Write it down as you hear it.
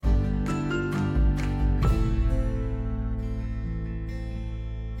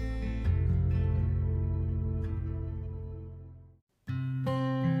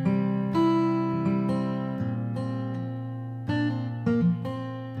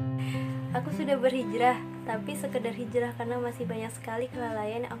Aku sudah berhijrah, tapi sekedar hijrah karena masih banyak sekali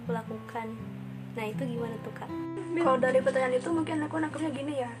kelalaian yang aku lakukan. Nah itu gimana tuh kak? Kalau dari pertanyaan itu mungkin aku nangkepnya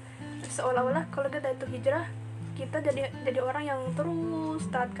gini ya, seolah-olah kalau kita itu hijrah, kita jadi orang yang terus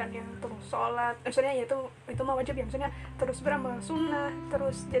taat kan ya, terus sholat, maksudnya ya itu mah wajib ya, maksudnya terus beramal sunnah,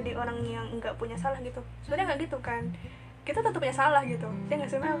 terus jadi orang yang nggak punya salah gitu. Sebenarnya nggak gitu kan, kita tetap punya salah gitu, ya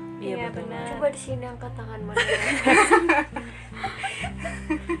nggak sih Mel? Iya benar. Coba di sini angkat tangan mana?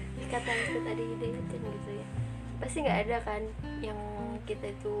 Kata itu tadi diingetin gitu ya. Pasti nggak ada kan yang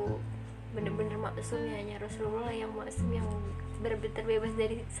kita itu bener-bener maksum, ya hanya Rasulullah yang maksum, yang benar-benar terbebas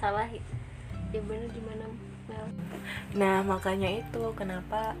dari salah. Ya bener gimana Mel? Nah makanya itu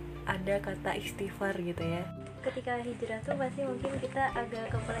kenapa ada kata istighfar gitu ya. Ketika hijrah tuh pasti mungkin kita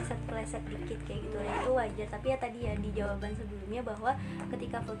agak kepeleset-peleset dikit kayak gitu ya, itu wajar. Tapi ya tadi ya di jawaban sebelumnya bahwa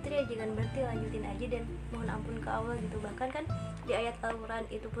ketika futur ya jangan berhenti, lanjutin aja dan mohon ampun ke Allah gitu. Bahkan kan di ayat Al-Quran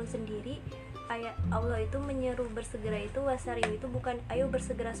itu pun sendiri, ayat Allah itu menyeru bersegera itu wasari'u, itu bukan ayo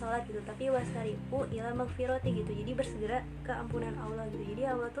bersegera sholat gitu, tapi wasari'u ila magfirati gitu, jadi bersegera ke ampunan Allah gitu. Jadi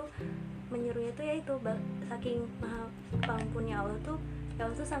Allah tuh menyerunya tuh ya itu, saking maha pengampunnya Allah tuh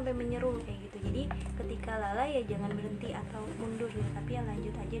sampai menyeru kayak gitu. Jadi ketika lalai ya jangan berhenti atau mundur gitu, tapi ya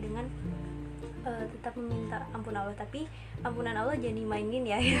lanjut aja dengan tetap meminta ampun Allah. Tapi ampunan Allah jangan dimainin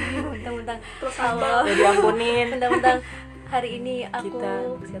ya. Mentang-mentang Terus Allah Udah diampunin. mentang-mentang hari ini aku Kita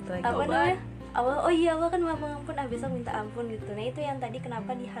satu lagi apa obat. namanya Allah, oh iya Allah kan maha pengampun, besok minta ampun gitu. Nah itu yang tadi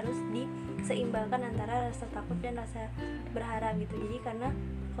kenapa harus diseimbangkan antara rasa takut dan rasa berharap gitu. Jadi karena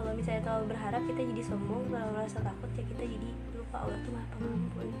kalau misalnya terlalu berharap kita jadi sombong, kalau rasa takut ya kita jadi lupa Allah tuh maha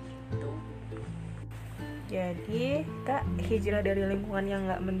pengampun gitu. Jadi kak, hijrah dari lingkungan yang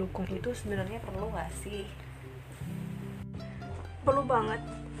nggak mendukung itu sebenarnya perlu nggak sih? Perlu banget,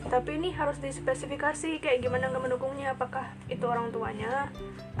 tapi ini harus dispesifikasi kayak gimana nggak mendukungnya, apakah itu orang tuanya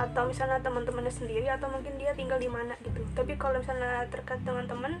atau misalnya teman-temannya sendiri atau mungkin dia tinggal di mana gitu. Tapi kalau misalnya terkait dengan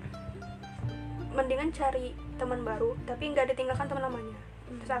teman, mendingan cari teman baru tapi nggak ditinggalkan teman lamanya.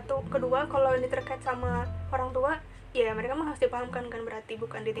 Satu, kedua kalau ini terkait sama orang tua, ya mereka mah harus dipahamkan kan, berarti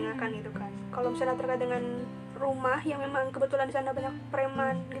bukan ditinggalkan gitu kan. Kalau misalnya terkait dengan rumah yang memang kebetulan di sana banyak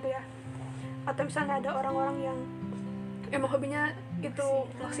preman gitu ya, atau misalnya ada orang-orang yang emang hobinya itu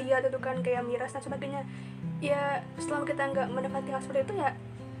maksiat itu kan, kayak miras dan sebagainya, ya selama kita nggak mendapati hal seperti itu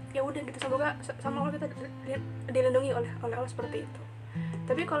ya udah gitu, semoga sama Allah kita dilindungi oleh Allah seperti itu.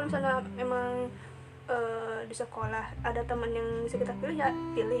 Tapi kalau misalnya emang di sekolah ada teman yang bisa kita pilih, ya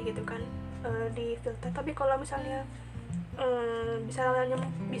pilih gitu kan, di filter. Tapi kalau misalnya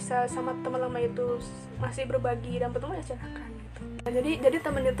bisa sama teman lama itu masih berbagi dan bertemu, ya silakan gitu. Nah, jadi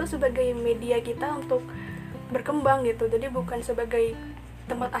teman itu sebagai media kita untuk berkembang gitu, jadi bukan sebagai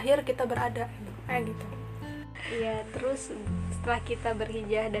tempat akhir kita berada kayak gitu. Iya, terus setelah kita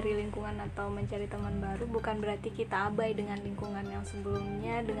berhijrah dari lingkungan atau mencari teman baru, bukan berarti kita abai dengan lingkungan yang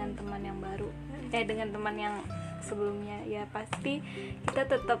sebelumnya, dengan teman yang baru, dengan teman yang sebelumnya. Ya pasti kita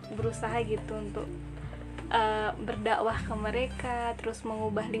tetap berusaha gitu untuk berdakwah ke mereka, terus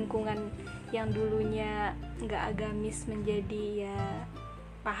mengubah lingkungan yang dulunya nggak agamis menjadi ya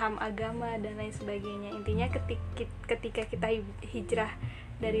paham agama dan lain sebagainya. Intinya ketika kita hijrah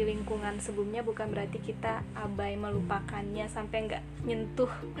dari lingkungan sebelumnya, bukan berarti kita abai melupakannya sampai nggak nyentuh,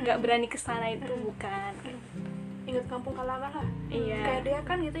 nggak berani kesana, itu bukan. Ingat kampung halaman lah. Iya. Kayak dia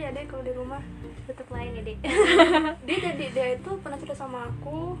kan gitu ya, dia kalau di rumah Tetap main ya deh. dia itu pernah cerita sama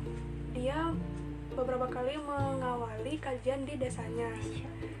aku, dia beberapa kali mengawali kajian di desanya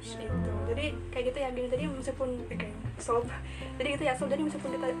gitu. Jadi kayak gitu ya gini, jadi meskipun kayak sob, jadi gitu ya sob, jadi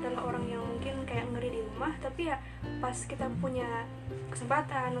meskipun kita adalah orang yang mungkin kayak ngeri di rumah, tapi ya pas kita punya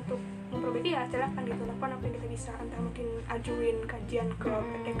kesempatan untuk memperbaiki, ya silakan gitu, lakukan apa yang kita bisa, entah mungkin ajuin kajian ke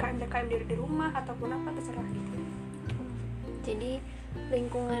DKM di rumah ataupun apa, terserah gitu. Jadi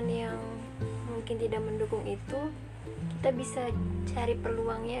lingkungan yang mungkin tidak mendukung itu, kita bisa cari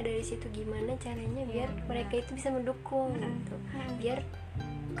peluangnya dari situ, gimana caranya biar mereka itu bisa mendukung gitu. Biar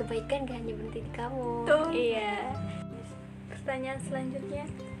kebaikan gak hanya berhenti di kamu. Tuh. Iya. Pertanyaan selanjutnya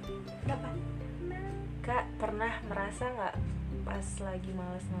Berapa? Kak pernah merasa nggak pas lagi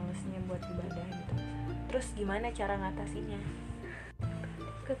males-malesnya buat ibadah gitu, terus gimana cara ngatasinnya?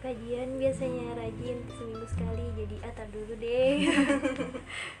 ke kajian biasanya rajin seminggu sekali, jadi atar dulu deh.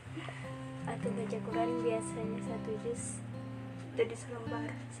 Atau baca Quran biasanya 1 juz Jadi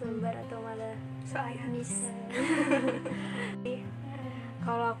selembar atau malah seayat. bisa.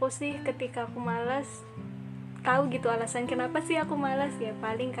 Kalau aku sih ketika aku malas, tahu gitu alasan kenapa sih aku malas, ya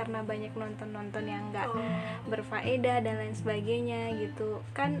paling karena banyak nonton yang nggak berfaedah dan lain sebagainya gitu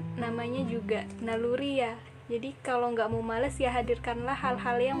kan. Namanya juga naluri ya, Jadi kalau nggak mau malas ya hadirkanlah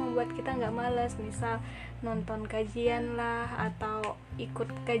hal-hal yang membuat kita nggak malas, misal nonton kajian lah atau ikut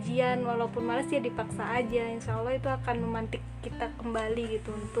kajian, walaupun malas ya dipaksa aja. Insya Allah itu akan memantik kita kembali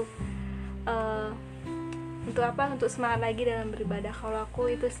gitu untuk untuk semangat lagi dalam beribadah. Kalau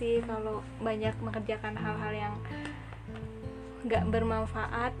aku itu sih, kalau banyak mengerjakan hal-hal yang nggak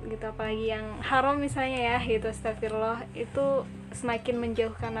bermanfaat gitu, apalagi yang haram misalnya ya gitu, astagfirullah, itu semakin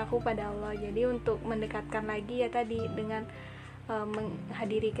menjauhkan aku pada Allah. Jadi untuk mendekatkan lagi ya tadi dengan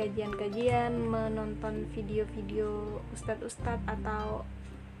menghadiri kajian-kajian, menonton video-video ustadz-ustadz, atau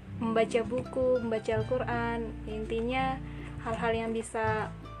membaca buku, membaca Al-Quran. Intinya hal-hal yang bisa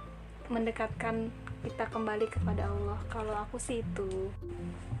mendekatkan kita kembali kepada Allah. Kalau aku sih itu.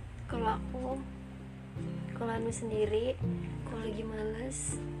 Kalau anu sendiri, kalau lagi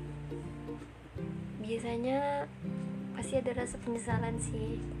males biasanya pasti ada rasa penyesalan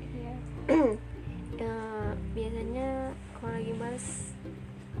sih. Ya. Biasanya kalau lagi males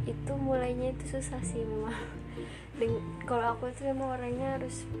itu mulainya itu susah sih memang. Kalau aku tuh memang orangnya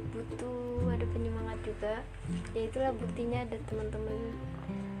harus butuh ada penyemangat juga, ya itulah buktinya ada teman-teman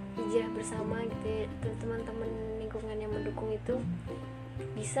hijrah bersama gitu ya, teman-teman lingkungan yang mendukung itu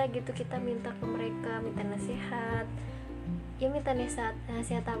bisa gitu kita minta ke mereka, minta nasihat, ya minta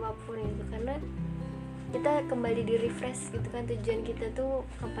nasihat apapun gitu, karena kita kembali di refresh gitu kan. Tujuan kita tuh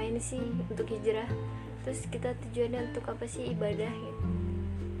ngapain sih untuk hijrah, terus kita tujuannya untuk apa sih, ibadah gitu.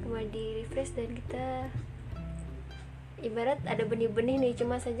 Kembali di refresh dan kita ibarat ada benih-benih nih,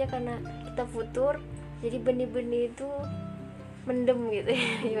 cuma saja karena kita futur jadi benih-benih itu mendem gitu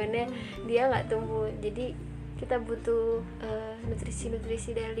ya, gimana dia nggak tumbuh. Jadi kita butuh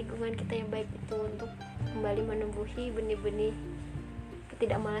nutrisi-nutrisi dari lingkungan kita yang baik itu untuk kembali menumbuhi benih-benih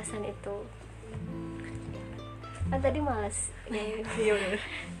ketidakmalasan itu. Kan tadi malas ya.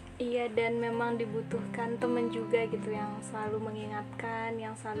 Iya, dan memang dibutuhkan teman juga gitu yang selalu mengingatkan,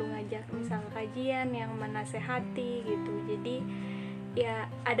 yang selalu ngajak misal kajian, yang menasehati gitu. Jadi ya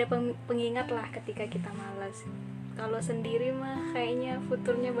ada pengingat lah ketika kita malas. Kalau sendiri mah kayaknya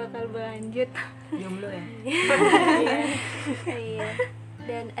futurnya bakal berlanjut. Jomblo ya. Iya.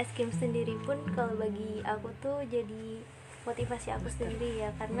 Dan es krim sendiri pun kalau bagi aku tuh jadi motivasi aku sendiri ya,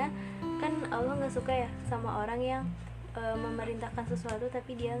 karena kan Allah nggak suka ya sama orang yang memerintahkan sesuatu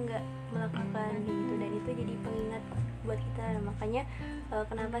tapi dia nggak melakukan gitu, dan itu jadi pengingat buat kita. Nah, makanya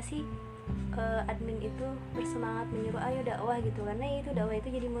kenapa sih admin itu bersemangat menyuruh ayo dakwah gitu, karena itu dakwah itu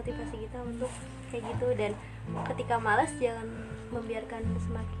jadi motivasi kita untuk kayak gitu. Dan ketika malas jangan membiarkan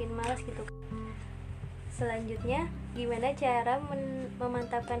semakin malas gitu. Selanjutnya gimana cara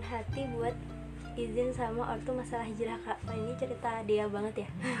memantapkan hati buat izin sama ortu masalah hijrah, Kak? Nah, ini cerita dia banget ya.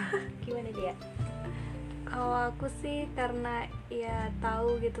 Gimana dia? Kalau aku sih karena ya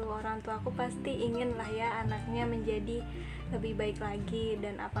tahu gitu orang tua aku pasti ingin lah ya anaknya menjadi lebih baik lagi,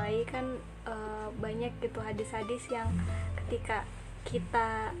 dan apalagi kan banyak gitu hadis-hadis yang ketika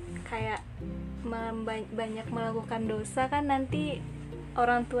kita kayak banyak melakukan dosa kan nanti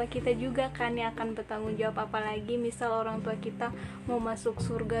orang tua kita juga kan yang akan bertanggung jawab. Apalagi misal orang tua kita mau masuk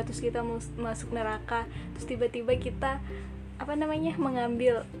surga terus kita mau masuk neraka, terus tiba-tiba kita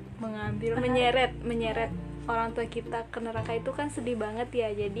menyeret orang tua kita ke neraka, itu kan sedih banget ya.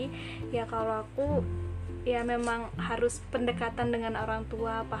 Jadi ya kalau aku ya memang harus pendekatan dengan orang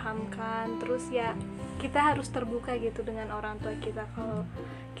tua, pahamkan, terus ya kita harus terbuka gitu dengan orang tua kita kalau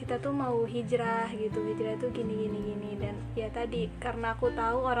kita tuh mau hijrah gitu, hijrah tuh gini. Dan ya tadi karena aku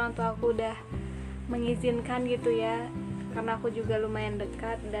tahu orang tua aku udah mengizinkan gitu ya, karena aku juga lumayan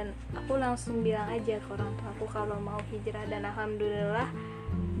dekat, dan aku langsung bilang aja ke orang tua aku kalau mau hijrah, dan alhamdulillah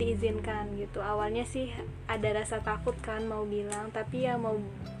diizinkan gitu. Awalnya sih ada rasa takut kan mau bilang, tapi ya mau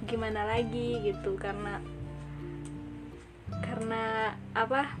gimana lagi gitu, karena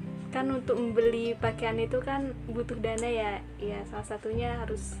apa kan untuk membeli pakaian itu kan butuh dana ya salah satunya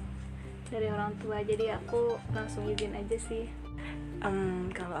harus dari orang tua. Jadi aku langsung izin aja sih.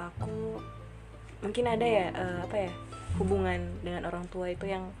 Kalau aku mungkin ada ya hubungan dengan orang tua itu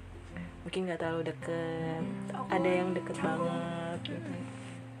yang mungkin nggak terlalu deket, ada yang deket banget gitu.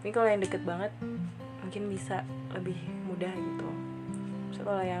 Ini kalau yang deket banget mungkin bisa lebih mudah gitu. So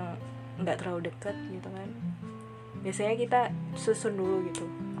kalau yang nggak terlalu deket gitu kan, biasanya kita susun dulu gitu,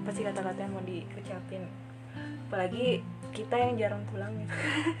 apa sih kata-kata yang mau diucapin, apalagi kita yang jarang pulang gitu.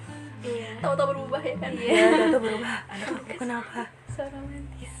 Iya. Tahu-tahu berubah ya kan? Iya, tahu berubah. Anakku kenapa? So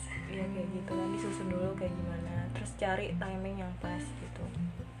romantis. Iya kayak gitu kan, disusun dulu kayak gimana, terus cari timing yang pas gitu.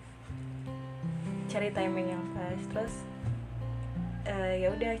 Cari timing yang pas, terus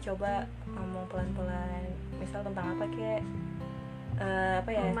ya udah coba ngomong pelan-pelan, misal tentang apa kayak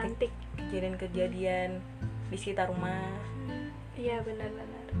Romantik. kejadian-kejadian di sekitar rumah. Iya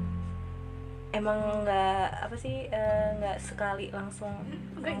benar-benar. Emang nggak apa sih, nggak sekali langsung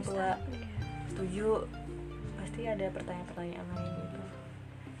orang tua setuju, pasti ada pertanyaan-pertanyaan lain gitu.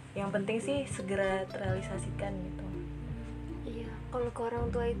 Yang penting sih segera terrealisasikan gitu. Iya, kalau ke orang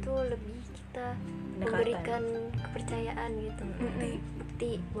tua itu lebih kita Pendekatan. memberikan kepercayaan gitu,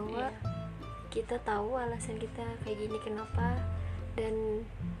 bukti bahwa Iya. kita tahu alasan kita kayak gini kenapa, dan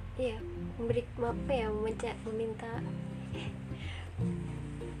ya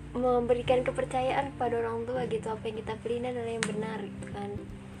memberikan kepercayaan kepada orang tua gitu, apa yang kita pilih adalah yang benar gitu kan.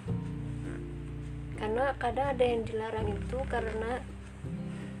 Karena kadang ada yang dilarang itu karena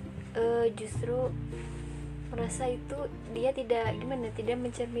justru merasa itu dia tidak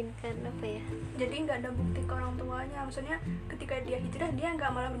mencerminkan apa ya, Jadi nggak ada bukti ke orang tuanya, maksudnya ketika dia hijrah dia nggak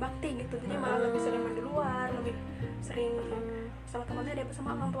malah berbakti gitu, jadi malah lebih sering main di luar, lebih sering sama temannya daripada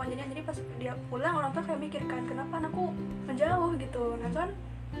sama orang tuanya. Jadi pas dia pulang orang tua kayak mikir kan, kenapa anakku menjauh gitu. Nah kan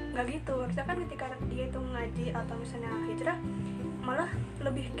nggak gitu, harusnya kan ketika dia itu ngaji atau misalnya hijrah malah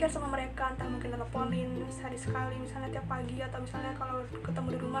lebih care sama mereka, entah mungkin teleponin sehari sekali misalnya tiap pagi, atau misalnya kalau ketemu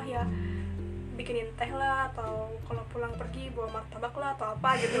di rumah ya bikinin teh lah, atau kalau pulang pergi bawa martabak lah atau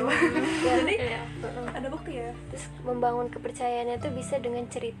apa gitu. Jadi ada bukti ya. terus membangun kepercayaannya itu bisa dengan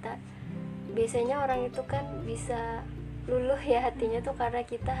cerita. Biasanya orang itu kan bisa luluh ya hatinya tuh karena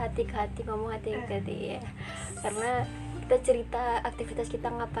kita hati ke hati, ngomong hati ke hati ya, karena kita cerita aktivitas kita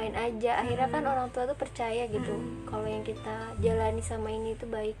ngapain aja, akhirnya kan orang tua tuh percaya gitu kalau yang kita jalani sama ini itu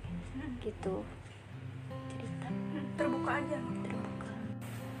baik gitu. Cerita Terbuka aja. terbuka.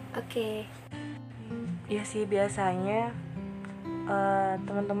 Oke. Iya sih, biasanya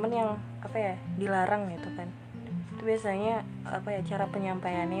teman-teman yang apa ya dilarang gitu kan, itu biasanya apa ya cara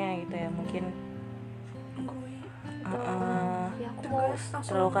penyampaiannya gitu ya, mungkin Menggurui. Ya aku mau Tegas,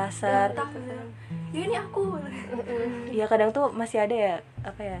 langsung terlalu kasar. bentak. Ya ini aku. Ya kadang tuh masih ada ya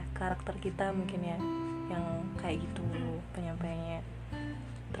apa ya karakter kita mungkin ya yang kayak gitu, penyampaiannya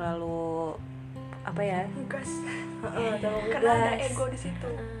terlalu apa ya, Tugas. terlalu Karena ada gas. ego di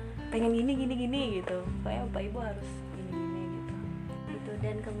situ. Pengen gini gitu, kayak bapak ibu harus gini gitu. gitu.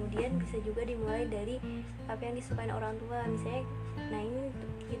 Dan kemudian bisa juga dimulai dari apa yang disukai orang tua misalnya. Nah ini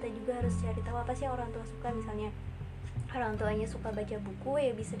kita juga harus cari tahu apa sih yang orang tua suka. Misalnya orang tuanya suka baca buku,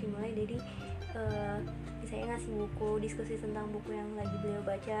 ya bisa dimulai dari misalnya ngasih buku, diskusi tentang buku yang lagi beliau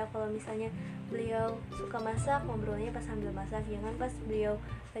baca. Kalau misalnya beliau suka masak, ngobrolnya pas sambil masak, jangan pas beliau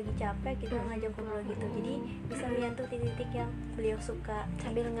lagi capek kita ngajak ngobrol gitu. Jadi bisa menyentuh titik-titik yang beliau suka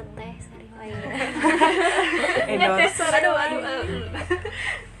sambil ngeteh sehari. Oh iya. Endorse.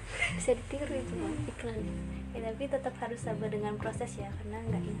 Bisa ditiru itu Bang, iklan ya, tapi tetap harus sabar dengan proses ya, karena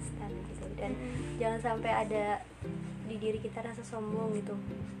nggak instan gitu. Dan jangan sampai ada di diri kita rasa sombong gitu,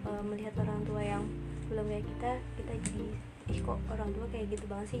 melihat orang tua yang belum kayak kita jadi kok orang tua kayak gitu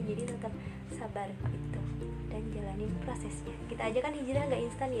banget sih. Jadi tetap sabar gitu dan jalanin prosesnya. Kita aja kan hijrah nggak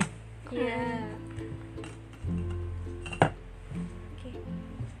instan ya. Iya. Oke.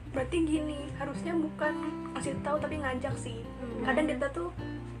 Berarti gini, harusnya bukan ngasih tahu tapi ngajak sih. Kadang kita tuh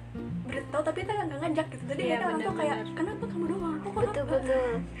beritahu tapi kita nggak ngajak gitu. Jadi Iya, kadang orang tuh kayak, benar-benar. kenapa kamu doang? Kok kenapa?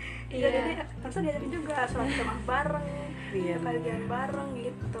 Betul. Iya. Jadi harusnya diajarin juga, sholat jamaah bareng, Iya. kajian bareng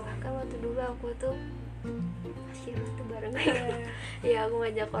gitu. Kan waktu dulu aku tuh asyirah tuh bareng ya, aku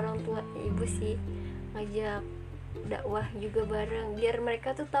ngajak orang tua ibu sih, ngajak dakwah juga bareng, biar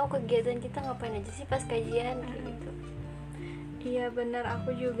mereka tuh tahu kegiatan kita ngapain aja sih pas kajian kayak gitu. Iya bener,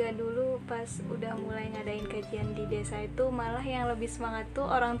 aku juga dulu pas udah mulai ngadain kajian di desa itu malah yang lebih semangat tuh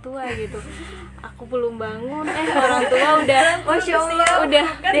orang tua gitu. Aku belum bangun, orang tua udah, masya Allah, udah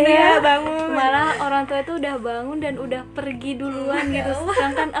Dia bangun. malah orang tua itu udah bangun dan udah pergi duluan gitu.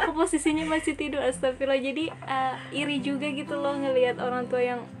 Sedangkan aku posisinya masih tidur, astagfirullah. Jadi iri juga gitu loh ngelihat orang tua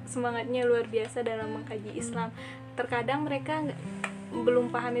yang semangatnya luar biasa dalam mengkaji Islam. Terkadang mereka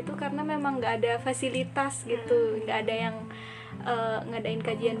belum paham itu karena memang nggak ada fasilitas gitu, nggak ada yang ngadain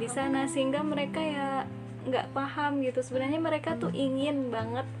kajian di sana, sehingga mereka ya nggak paham gitu. Sebenarnya mereka tuh ingin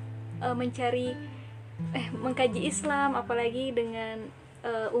banget mengkaji Islam, apalagi dengan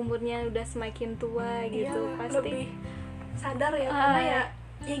umurnya udah semakin tua gitu. Iya, Pasti lebih sadar ya, karena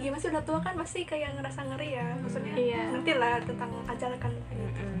ya gimana sih, udah tua kan pasti kayak ngerasa ngeri ya, maksudnya Iya. ngerti lah tentang ajarkan.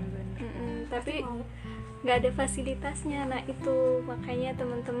 tapi nggak ada fasilitasnya. Nah itu makanya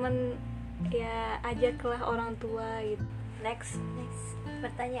teman-teman ya ajaklah orang tua gitu. Next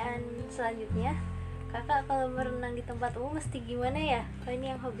pertanyaan selanjutnya, kakak kalau berenang di tempat umum mesti gimana ya? Kalau ini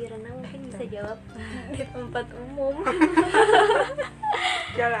yang hobi renang mungkin bisa jawab. Di tempat umum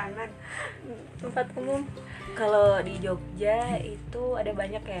Jalanan. tempat umum Kalau di Jogja itu ada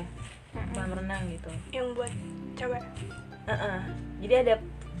banyak ya kolam renang gitu. Yang buat cewek. Jadi ada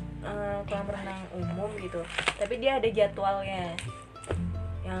kolam renang umum gitu, tapi dia ada jadwalnya.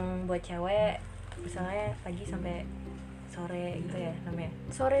 Yang buat cewek misalnya pagi sampai sore gitu ya namanya.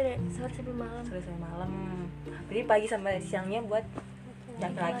 Sore sampai malam. Sore sampai malam. Jadi pagi sampai siangnya buat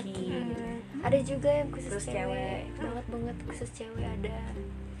laki-laki. Ada juga yang khusus Terus cewek. cewek. Banget khusus cewek ada.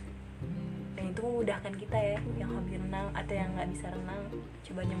 Dan itu memudahkan kita ya, yang hobi renang atau yang nggak bisa renang,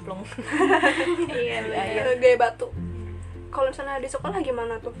 coba nyemplung. Iya Di air. Gaya batu. Kalau misalnya di sekolah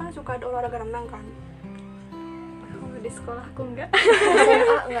gimana tuh? Kan suka ada olahraga renang kan? Kalau di sekolahku enggak.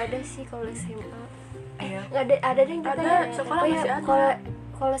 SMA nggak ada sih kalau SMA. Iya. Nggak ada deh kita Ada, ya. sekolah Apa ya, masih ada.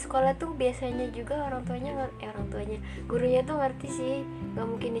 kalau sekolah tuh biasanya juga orang tuanya gurunya tuh ngerti sih, nggak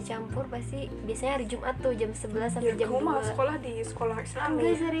mungkin dicampur, pasti biasanya hari Jumat tuh jam 11 sampai Ya, jam kamu 2. mah sekolah di sekolah Islam.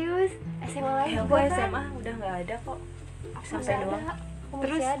 Enggak, serius, SMA lagi Aku juga kan. SMA udah nggak ada kok, sampai Masih doang. ada. Oh,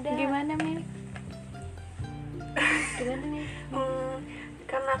 Terus masih ada. gimana Mil? Gimana nih?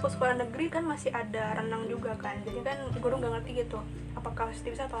 Karena aku sekolah negeri kan masih ada renang juga kan, jadi kan guru nggak ngerti gitu apakah pasti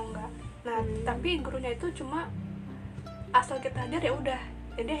bisa atau enggak. Nah tapi gurunya itu cuma asal kita hadir ya udah,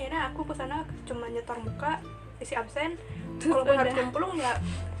 jadi akhirnya aku kesana cuma nyetor muka, isi absen, kalau harus nyemplung ya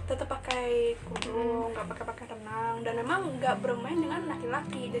tetap pakai kurung, nggak pakai renang, dan memang nggak bermain dengan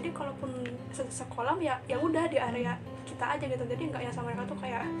laki-laki. Jadi kalaupun sekolah ya udah di area kita aja gitu, jadi nggak yang sama mereka tuh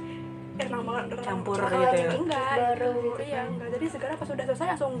kayak renang banget, renang Campur cuma gitu ya? enggak Baru gitu. gitu Iya enggak, jadi segera pas udah selesai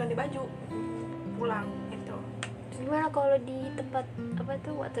langsung ganti baju pulang gitu. Gimana kalau di tempat apa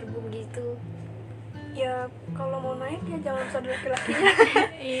tuh waterboom gitu? Ya kalau mau naik ya jangan bisa laki-lakinya.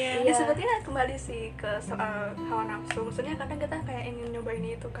 Iya. Ya sebetulnya kembali sih ke soal hawa nafsu, maksudnya kadang kita kayak ingin nyobain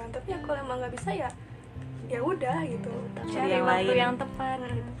itu kan, tapi ya kalau emang nggak bisa ya udah gitu. Cari yang waktu lain. yang tepat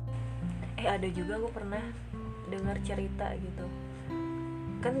gitu. Ada juga gue pernah dengar cerita gitu,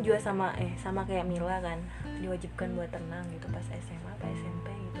 kan juga sama kayak Mila kan, diwajibkan buat renang gitu pas SMA apa SMP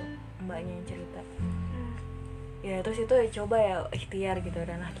gitu, mbaknya yang cerita. Ya terus itu ya coba ya ikhtiar gitu,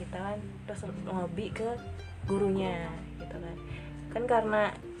 ranah kita kan, terus ngobi ke gurunya gitu kan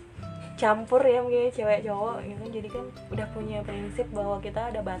karena campur ya mungkin cewek cowok gitu, jadi kan udah punya prinsip bahwa kita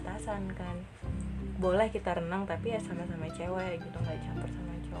ada batasan kan, boleh kita renang tapi ya sama-sama cewek gitu, nggak campur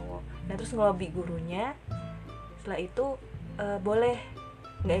sama cowok. Nah terus ngelobi gurunya, setelah itu boleh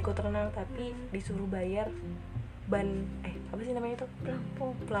nggak ikut renang tapi disuruh bayar apa sih namanya itu,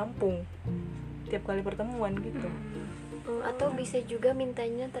 pelampung tiap kali pertemuan gitu. Atau bisa juga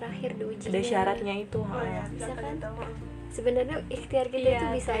mintanya terakhir di ujian. Ada syaratnya itu. Oh ya, Bisa kan? tahu. Sebenarnya ikhtiar kita Iya, itu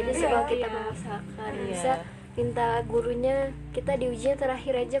bisa aja sih iya, kalau kita iya. memaksakan. Iya. Bisa minta gurunya kita di ujian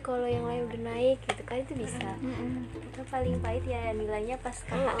terakhir aja kalau yang lain udah naik gitu kan, itu bisa. Itu paling pahit ya nilainya pas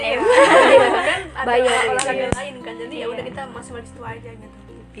KKN. Iya. Kan ada Bayar gitu olahraga ya. lain kan, jadi ya udah kita masih di situ aja gitu.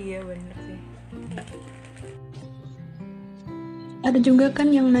 Iya bener sih. Ada juga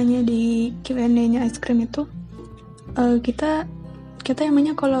kan yang nanya di Q&A-nya Ice Cream itu, kita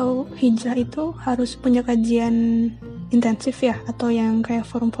emangnya kalau hijrah itu harus punya kajian intensif ya, atau yang kayak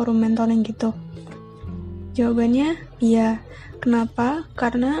forum-forum mentoring gitu? Jawabannya iya. Kenapa?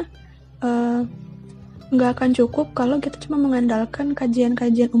 Karena nggak akan cukup kalau kita cuma mengandalkan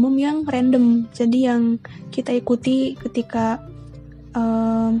kajian-kajian umum yang random. Jadi yang kita ikuti ketika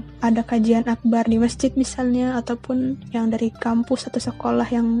ada kajian akbar di masjid misalnya, ataupun yang dari kampus atau sekolah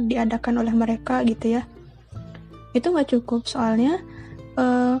yang diadakan oleh mereka gitu ya, itu nggak cukup. Soalnya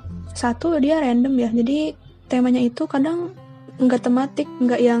satu, dia random ya, jadi temanya itu kadang nggak tematik,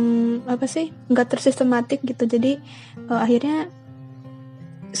 nggak yang nggak tersistematik gitu. Jadi akhirnya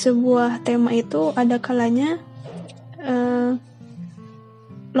sebuah tema itu ada kalanya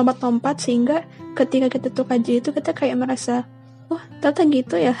lompat-lompat, sehingga ketika kita tuh kaji itu kita kayak merasa, wah ternyata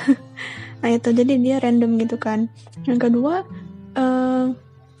gitu ya. Nah itu, jadi dia random gitu kan. Yang kedua,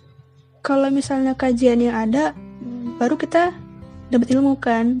 kalau misalnya kajiannya ada, baru kita dapat ilmu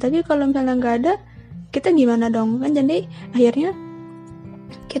kan. Tapi kalau misalnya nggak ada, kita gimana dong kan? Jadi akhirnya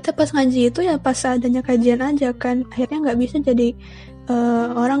kita pas ngaji itu ya pas adanya kajian aja kan. Akhirnya nggak bisa jadi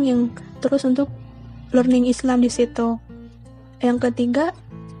orang yang terus untuk learning Islam di situ. Yang ketiga,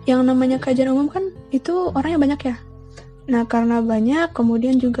 yang namanya kajian umum kan itu orangnya banyak ya. Nah karena banyak,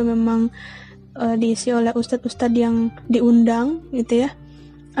 kemudian juga memang diisi oleh ustadz-ustadz yang diundang gitu ya.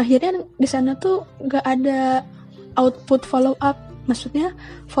 Akhirnya di sana tuh nggak ada output follow up. Maksudnya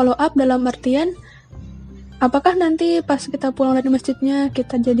follow up dalam artian, apakah nanti pas kita pulang dari masjidnya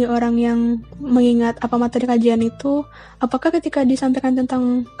kita jadi orang yang mengingat apa materi kajian itu? Apakah ketika disampaikan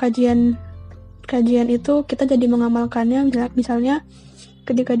tentang kajian itu kita jadi mengamalkannya? Misalnya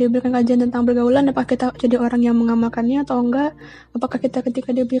ketika diberikan kajian tentang pergaulan, apakah kita jadi orang yang mengamalkannya atau enggak, apakah kita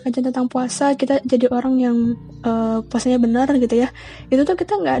ketika diberi kajian tentang puasa kita jadi orang yang puasanya benar gitu ya. Itu tuh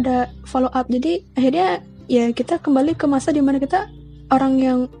kita nggak ada follow up, jadi akhirnya ya kita kembali ke masa dimana kita orang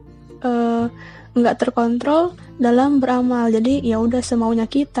yang nggak terkontrol dalam beramal. Jadi ya udah semaunya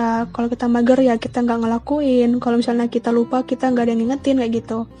kita, kalau kita mager ya kita nggak ngelakuin, kalau misalnya kita lupa kita nggak ada yang ngingetin kayak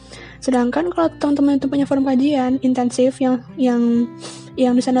gitu. Sedangkan kalau teman-teman itu punya forum kajian intensif yang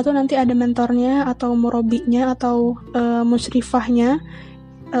di sana tuh nanti ada mentornya atau murabinya atau musyrifahnya,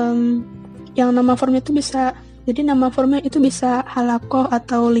 yang nama forumnya itu bisa, jadi nama forumnya itu bisa halakoh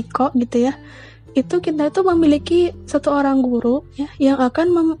atau liko gitu ya. Itu kita itu memiliki satu orang guru ya yang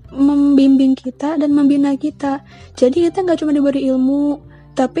akan membimbing kita dan membina kita. Jadi kita nggak cuma diberi ilmu,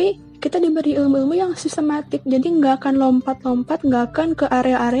 tapi kita diberi ilmu-ilmu yang sistematik. Jadi nggak akan lompat-lompat, nggak akan ke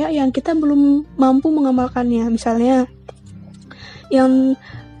area-area yang kita belum mampu mengamalkannya. Misalnya yang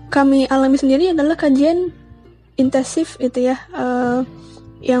kami alami sendiri adalah kajian intensif itu ya,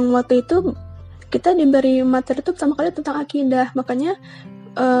 yang waktu itu kita diberi materi itu pertama kali tentang akidah. Makanya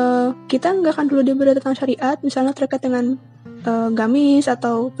kita nggak akan dulu diberi tentang syariat, misalnya terkait dengan gamis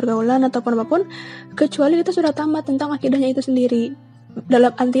atau pergaulan ataupun apapun, kecuali kita sudah tamat tentang akidahnya itu sendiri.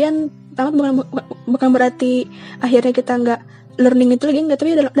 Dalam artian tamat bukan berarti akhirnya kita nggak learning itu lagi, nggak,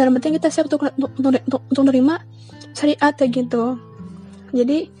 tapi dalam artian kita siap untuk menerima syariat kayak gitu.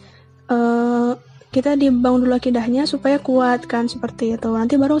 Jadi kita dibangun dulu akidahnya supaya kuat kan, seperti itu.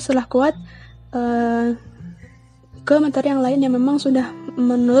 Nanti baru setelah kuat ke materi yang lain yang memang sudah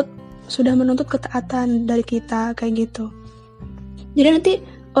menuntut ketaatan dari kita kayak gitu. Jadi nanti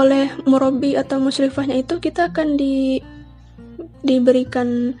oleh murabi atau musyrifahnya itu kita akan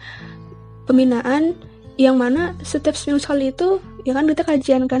diberikan pembinaan yang mana setiap seminggu sekali itu ya kan kita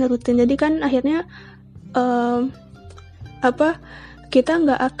kajian kan rutin. Jadi kan akhirnya kita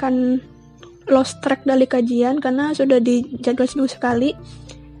nggak akan lost track dari kajian karena sudah dijadwal seminggu sekali.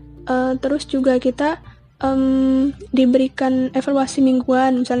 Terus juga kita diberikan evaluasi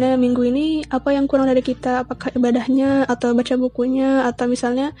mingguan, misalnya minggu ini apa yang kurang dari kita, apakah ibadahnya atau baca bukunya atau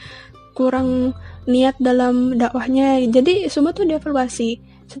misalnya kurang niat dalam dakwahnya. Jadi semua tuh dievaluasi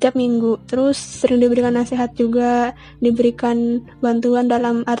setiap minggu. Terus sering diberikan nasihat juga, diberikan bantuan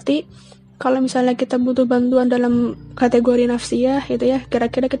dalam arti kalau misalnya kita butuh bantuan dalam kategori nafsiyah gitu ya,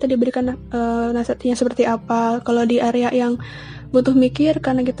 kira-kira kita diberikan nasihatnya seperti apa. Kalau di area yang butuh mikir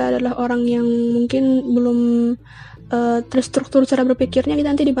karena kita adalah orang yang mungkin belum terstruktur cara berpikirnya, kita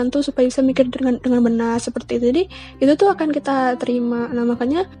nanti dibantu supaya bisa mikir dengan benar seperti itu. Jadi itu tuh akan kita terima. Nah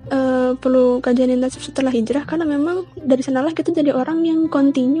makanya perlu kajian intensif setelah hijrah, karena memang dari sanalah kita jadi orang yang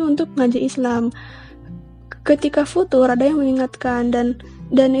continue untuk ngaji Islam. Ketika futur ada yang mengingatkan,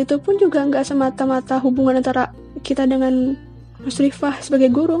 dan itu pun juga nggak semata-mata hubungan antara kita dengan musyrifah sebagai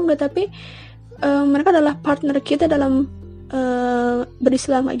guru, nggak, tapi mereka adalah partner kita dalam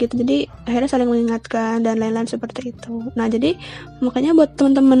berislam kayak gitu. Jadi akhirnya saling mengingatkan dan lain-lain seperti itu. Nah jadi makanya buat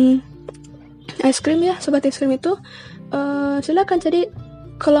teman-teman es krim ya, sobat es krim itu silakan jadi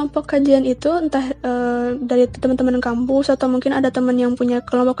kelompok kajian itu, entah dari teman-teman kampus atau mungkin ada teman yang punya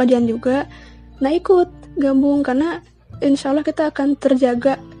kelompok kajian juga. Nah ikut gabung, karena insya Allah kita akan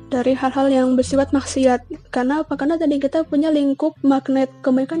terjaga dari hal-hal yang bersifat maksiat. Karena apa? Karena tadi kita punya lingkup magnet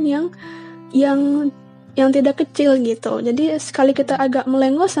kebaikan yang tidak kecil gitu. Jadi sekali kita agak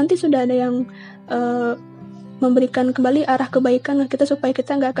melengos, nanti sudah ada yang memberikan kembali arah kebaikan ke kita supaya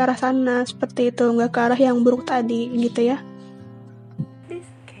kita nggak ke arah sana, seperti itu, nggak ke arah yang buruk tadi gitu ya.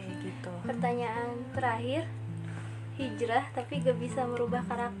 Kayak gitu. Pertanyaan terakhir, hijrah tapi gak bisa merubah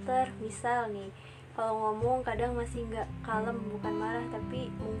karakter. Misal nih, kalau ngomong kadang masih nggak kalem, bukan marah,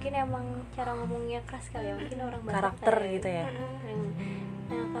 tapi mungkin emang cara ngomongnya keras kali ya, mungkin orang Batak Karakter gitu ya.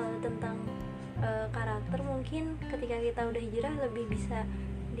 Nah kalau tentang karakter, mungkin ketika kita udah hijrah lebih bisa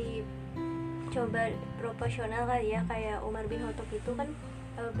dicoba proporsional kali ya. Kayak Umar bin Khattab itu kan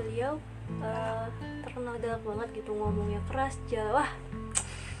beliau terkenal galak banget gitu, ngomongnya keras, wah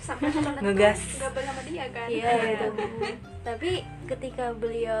Sampai Ngegas. nggak boleh sama dia kan. iya gitu. Tapi ketika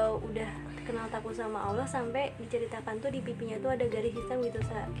beliau udah kenal takut sama Allah, sampai diceritakan tuh di pipinya tuh ada garis hitam gitu,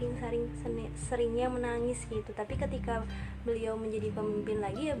 saking seringnya menangis gitu. Tapi ketika beliau menjadi pemimpin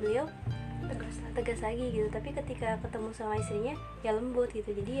lagi ya beliau tegas lagi gitu. Tapi ketika ketemu sama istrinya ya lembut gitu.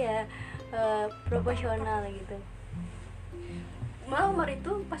 Jadi ya proporsional gitu. Malah Umar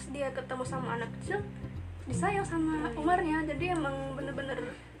itu pas dia ketemu sama anak kecil disayang sama Umarnya. Jadi emang bener-bener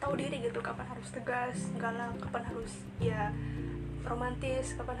tahu diri gitu, kapan harus tegas, galak, kapan harus ya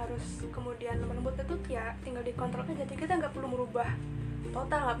romantis, kapan harus kemudian lembut. Itu ya tinggal dikontrol aja. Jadi kita nggak perlu merubah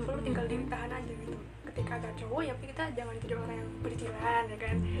total, nggak perlu tinggal ditahan aja gitu. ketika ada cowok ya kita jangan jadi orang yang bercicilan ya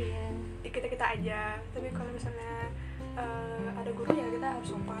kan, Iya. di kita aja. Tapi kalau misalnya ada guru ya kita harus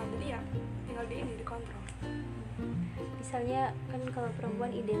sopan, jadi ya tinggal dikontrol. Misalnya kan kalau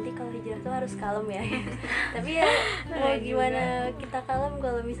perempuan identik kalau hijrah tuh harus kalem ya. Tapi ya mau gimana kita kalem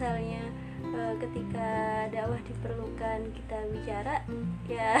kalau misalnya ketika dakwah diperlukan kita bicara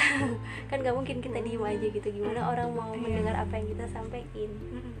ya kan gak mungkin kita diem aja gitu, gimana orang mau mendengar apa yang kita sampaikan.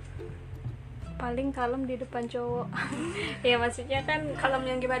 Paling kalem di depan cowok. Ya maksudnya kan Kalem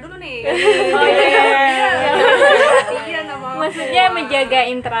yang gimana dulu nih? oh iya. Iya nggak mau. Maksudnya menjaga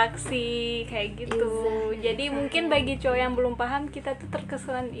interaksi kayak gitu. Iya. Jadi mungkin bagi cowok yang belum paham kita tuh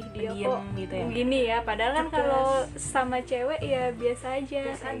terkesan ih dia Diem kok gitu ya. gini ya. Padahal kan Tegas. kalau sama cewek ya biasa aja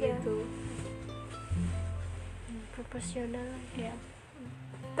Biasa kayak aja. gitu. Proporsional Ya.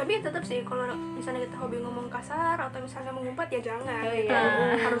 Tapi tetap sih kalau misalnya kita hobi ngomong kasar atau misalnya mengumpat ya jangan. Oh, Itu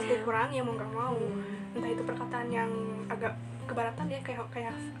iya. harus dikurangi mau nggak mau. Entah itu perkataan yang agak kebaratan ya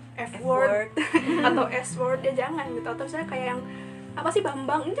kayak F word atau S word ya jangan gitu. Atau misalnya kayak yang apa sih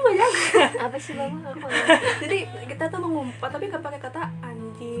Bambang itu juga jangan. apa sih bang aku nggak- Jadi kita tuh mengumpat tapi nggak pakai kata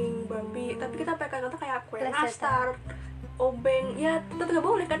anjing, babi, tapi kita pakai kata kayak kue Plesetan. nastar, obeng, ya tetap nggak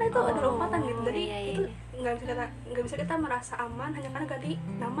boleh karena itu adalah umpatan gitu. Jadi iya, itu nggak bisa kita merasa aman hanya karena ganti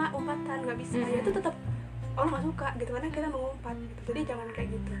nama umpatan, nggak bisa. Ya itu tetap orang nggak suka gitu karena kita mengumpat gitu. Jadi jangan kayak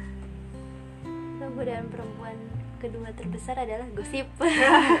gitu. godaan perempuan kedua terbesar adalah gosip.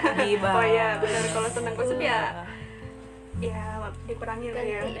 Gibah. Oh iya benar, kalau tentang gosip ya dikurangi lah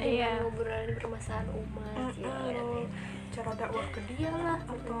ya. Ganti Iya. dengan ngobrolin permasalahan umat ya. Cara dakwah ke dia lah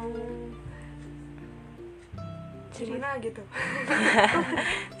atau gimana gitu.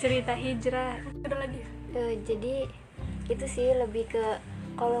 Cerita hijrah. Ada lagi ya? Jadi itu sih lebih ke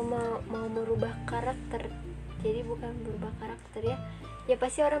kalau mau merubah karakter, jadi bukan merubah karakter ya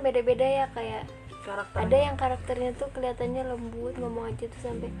pasti orang beda-beda ya, kayak Karakter. ada yang karakternya tuh kelihatannya lembut, ngomong aja tuh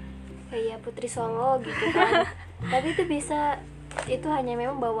sampai kayak Putri Solo gitu kan. Tapi itu bisa, itu hanya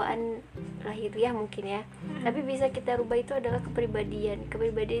memang bawaan lahiriah mungkin ya, tapi bisa kita rubah. Itu adalah kepribadian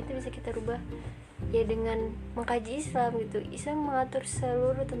itu bisa kita rubah ya dengan mengkaji Islam gitu. Islam mengatur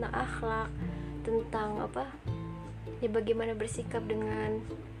seluruh tentang akhlak, tentang apa ya, bagaimana bersikap dengan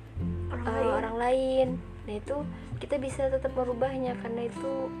orang lain. Nah itu kita bisa tetap merubahnya karena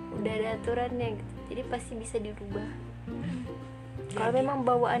itu udah ada aturannya gitu. Jadi pasti bisa dirubah. Kalau memang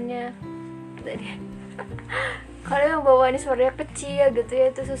bawaannya kalau memang bawaannya suaranya kecil gitu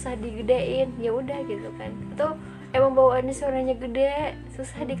ya, itu susah digedein, ya udah gitu kan. Atau emang bawaannya suaranya gede,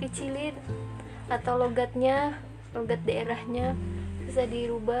 susah dikecilin, atau logat daerahnya susah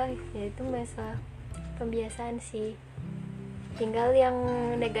dirubah, ya itu masalah pembiasaan sih. Tinggal yang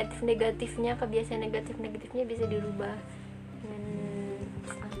negatifnya, kebiasaan negatifnya bisa dirubah dengan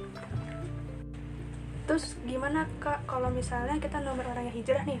Terus gimana Kak kalau misalnya kita nomor orang yang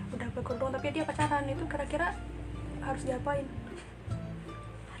hijrah nih udah berkerudung tapi dia pacaran, itu kira-kira harus diapain?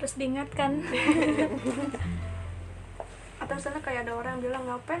 Harus diingatkan. Atau misalnya kayak ada orang bilang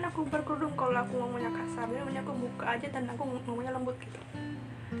ngapain aku berkerudung kalau aku ngomongnya kasar, dia ngomongnya aku buka aja dan aku ngomongnya lembut gitu.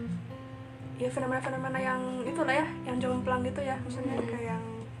 Ya fenomena-fenomena yang itulah ya, yang jomplang gitu ya, misalnya kayak yang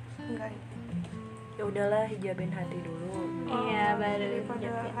enggak Ya udahlah, hijabin hati dulu. Iya, baru daripada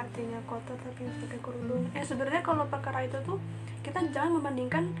hijabin. hatinya kotor tapi pakai kerudung. Sebenarnya kalau perkara itu tuh kita jangan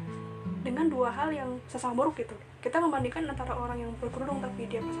membandingkan dengan dua hal yang sesama buruk gitu. Kita membandingkan antara orang yang berkerudung tapi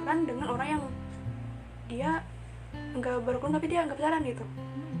dia pacaran dengan orang yang dia nggak berkerudung tapi dia nggak pacaran gitu.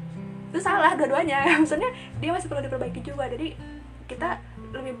 Itu salah dua-duanya. Maksudnya dia masih perlu diperbaiki juga. Jadi kita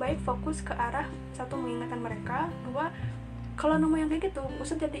lebih baik fokus ke arah satu, mengingatkan mereka bahwa kalau nemu yang kayak gitu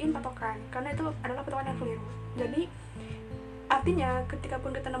usah jadiin patokan, karena itu adalah patokan yang keliru. Jadi artinya ketika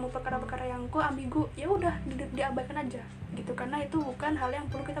pun kita nemu perkara-perkara yang kok ambigu, ya udah diabaikan aja gitu, karena itu bukan hal yang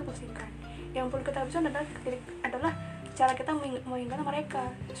perlu kita pusingkan. Yang perlu kita pusingkan adalah cara kita mengingatkan mereka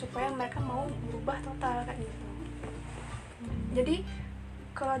supaya mereka mau berubah total kayak gitu. Jadi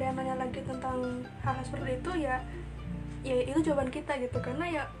kalau ada yang nanya lagi tentang hal seperti itu ya itu jawaban kita gitu,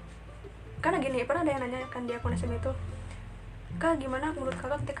 karena gini, pernah ada yang nanya kan di akun SM itu, Kak gimana menurut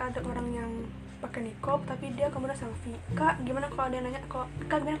kakak ketika ada orang yang pakai niqab tapi dia kemudian selfie, Kak gimana kalau ada yang nanya Kak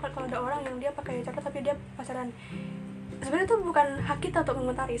gimana kalau ada orang yang dia pakai hijab tapi dia pacaran? Sebenarnya itu bukan hak kita untuk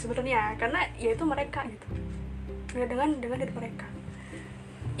mengomentari sebenarnya, karena ya itu mereka gitu, dengan diri mereka.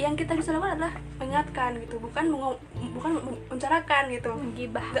 Yang kita bisa lakukan adalah mengingatkan gitu, bukan mencarakan gitu.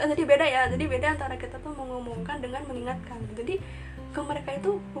 Gibah. Jadi beda ya, jadi beda antara kita tuh mengomongkan dengan mengingatkan. Jadi ke mereka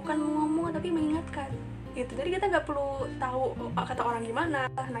itu bukan mengomong tapi mengingatkan gitu. Jadi kita nggak perlu tahu kata orang gimana.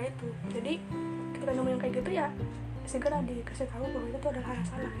 Nah itu, jadi ketika ngomong yang kayak gitu ya segera dikasih tahu bahwa itu tuh adalah hal yang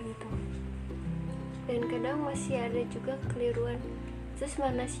salah kayak gitu. Dan kadang masih ada juga keliruan, terus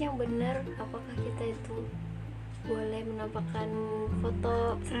mana sih yang benar, apakah kita itu boleh menampakkan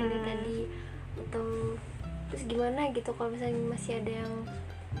foto seperti tadi, atau terus gimana gitu kalau misalnya masih ada yang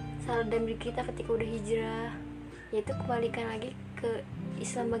salah dalam diri kita ketika udah hijrah. Yaitu kembalikan lagi ke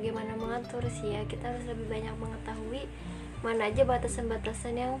Islam bagaimana mengatur sih ya, kita harus lebih banyak mengetahui mana aja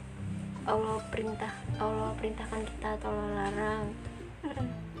batasan-batasan yang Allah perintahkan kita atau Allah larang.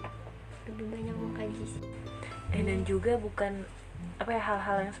 Lebih banyak mengkaji sih. Dan juga bukan apa ya,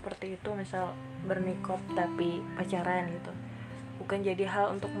 hal-hal yang seperti itu, misal bernikop tapi pacaran gitu, bukan jadi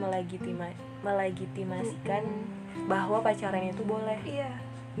hal untuk melegitimasikan bahwa pacaran itu boleh. Iya.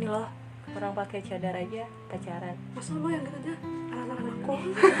 Ini loh, orang pakai cadar aja pacaran. Masa lo yang gitu aja anak-anakku.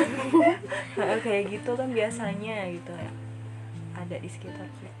 Kayak gitu kan biasanya gitu ya, ada di sekitar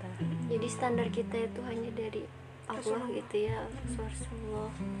kita. Jadi standar kita itu hanya dari Allah gitu ya,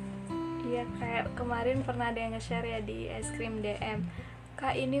 Rasulullah. Iya, kayak kemarin pernah ada yang nge-share ya di es krim DM,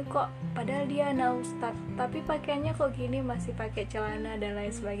 Kak ini kok padahal dia anak ustad tapi pakaiannya kok gini, masih pakai celana dan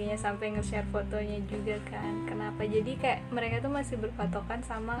lain sebagainya, sampai nge-share fotonya juga kan. Kenapa? Jadi kayak mereka tuh masih berpatokan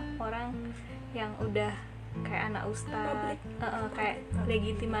sama orang yang udah kayak anak ustad, kayak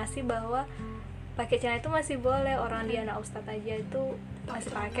legitimasi bahwa pakai celana itu masih boleh, orang dia anak ustad aja itu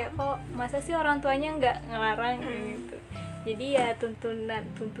masih pakai kok, masa sih orang tuanya nggak ngelarang gitu. Jadi ya tuntunan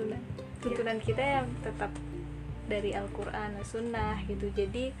kita yang tetap dari Al-Quran, Sunnah gitu.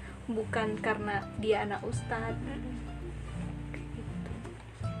 Jadi bukan karena dia anak ustad.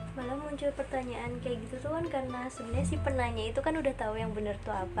 Malah muncul pertanyaan kayak gitu tuh kan karena sebenarnya si penanya itu kan udah tahu yang benar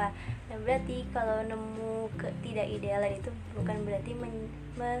tuh apa. Nah berarti kalau nemu ketidakidealan itu bukan berarti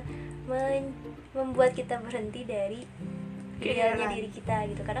membuat kita berhenti dari idealnya diri kita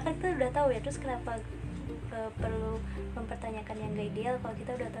gitu. Karena kan kita udah tahu ya, terus kenapa perlu mempertanyakan yang gak ideal kalau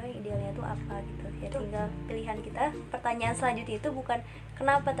kita udah tahu yang idealnya itu apa gitu ya. Tinggal pilihan kita, pertanyaan selanjutnya itu bukan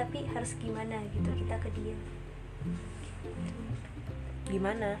kenapa tapi harus gimana gitu kita ke dia,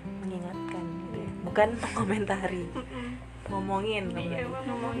 Gimana mengingatkan gitu ya, bukan komentari, ngomongin.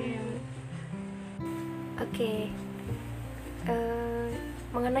 Oke.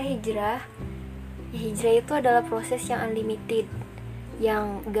 Mengenai hijrah, ya hijrah itu adalah proses yang unlimited,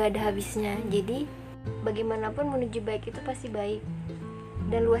 yang gak ada habisnya. Jadi bagaimanapun menuju baik itu pasti baik.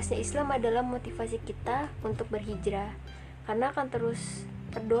 Dan luasnya Islam adalah motivasi kita untuk berhijrah, karena akan terus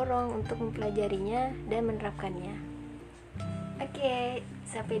terdorong untuk mempelajarinya dan menerapkannya. Oke,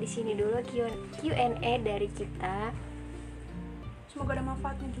 sampai di sini dulu Q&A dari kita. Semoga ada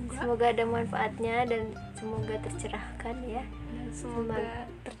manfaatnya juga. Semoga ada manfaatnya dan semoga tercerahkan ya.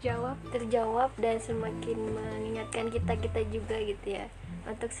 Semoga terjawab dan semakin mengingatkan kita juga gitu ya,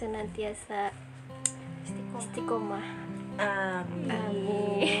 untuk senantiasa istiqomah. Amin.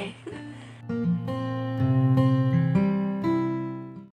 Amin.